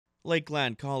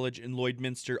Lakeland College in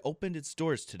Lloydminster opened its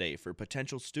doors today for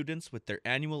potential students with their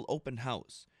annual open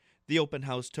house. The open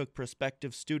house took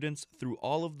prospective students through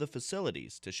all of the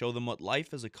facilities to show them what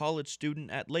life as a college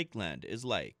student at Lakeland is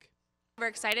like. We're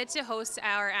excited to host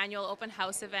our annual open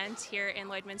house event here in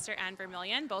Lloydminster and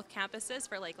Vermilion, both campuses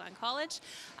for Lakeland College.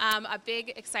 A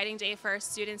big, exciting day for our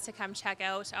students to come check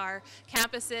out our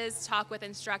campuses, talk with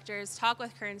instructors, talk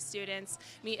with current students,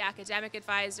 meet academic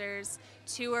advisors,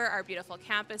 tour our beautiful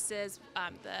campuses.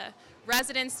 The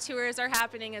residence tours are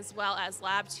happening, as well as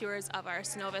lab tours of our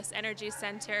Synovus Energy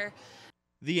Center.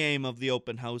 The aim of the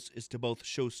open house is to both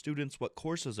show students what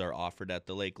courses are offered at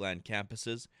the Lakeland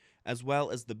campuses, as well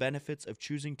as the benefits of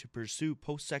choosing to pursue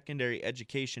post-secondary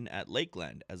education at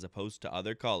Lakeland as opposed to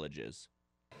other colleges.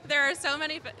 There are so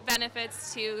many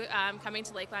benefits to coming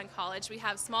to Lakeland College. We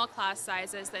have small class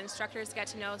sizes. The instructors get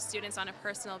to know students on a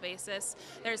personal basis.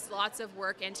 There's lots of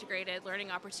work integrated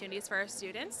learning opportunities for our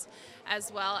students,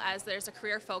 as well as there's a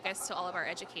career focus to all of our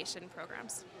education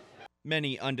programs.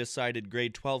 Many undecided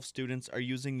grade 12 students are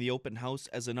using the open house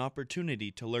as an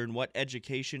opportunity to learn what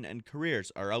education and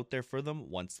careers are out there for them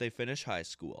once they finish high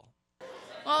school.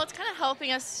 Well, it's kind of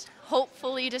helping us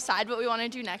hopefully decide what we want to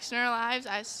do next in our lives.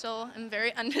 I still am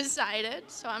very undecided,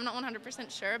 so I'm not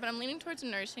 100% sure, but I'm leaning towards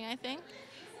nursing, I think,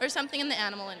 or something in the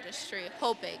animal industry,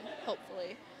 hopefully.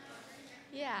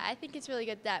 Yeah, I think it's really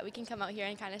good that we can come out here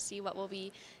and kind of see what we'll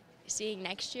be seeing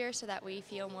next year so that we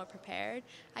feel more prepared.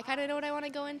 I kind of know what I want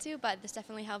to go into, but this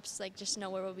definitely helps just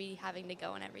know where we'll be having to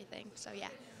go and everything. So yeah.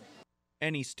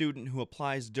 Any student who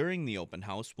applies during the open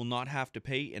house will not have to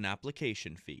pay an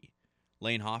application fee.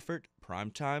 Lane Hoffert,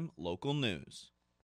 Primetime Local News.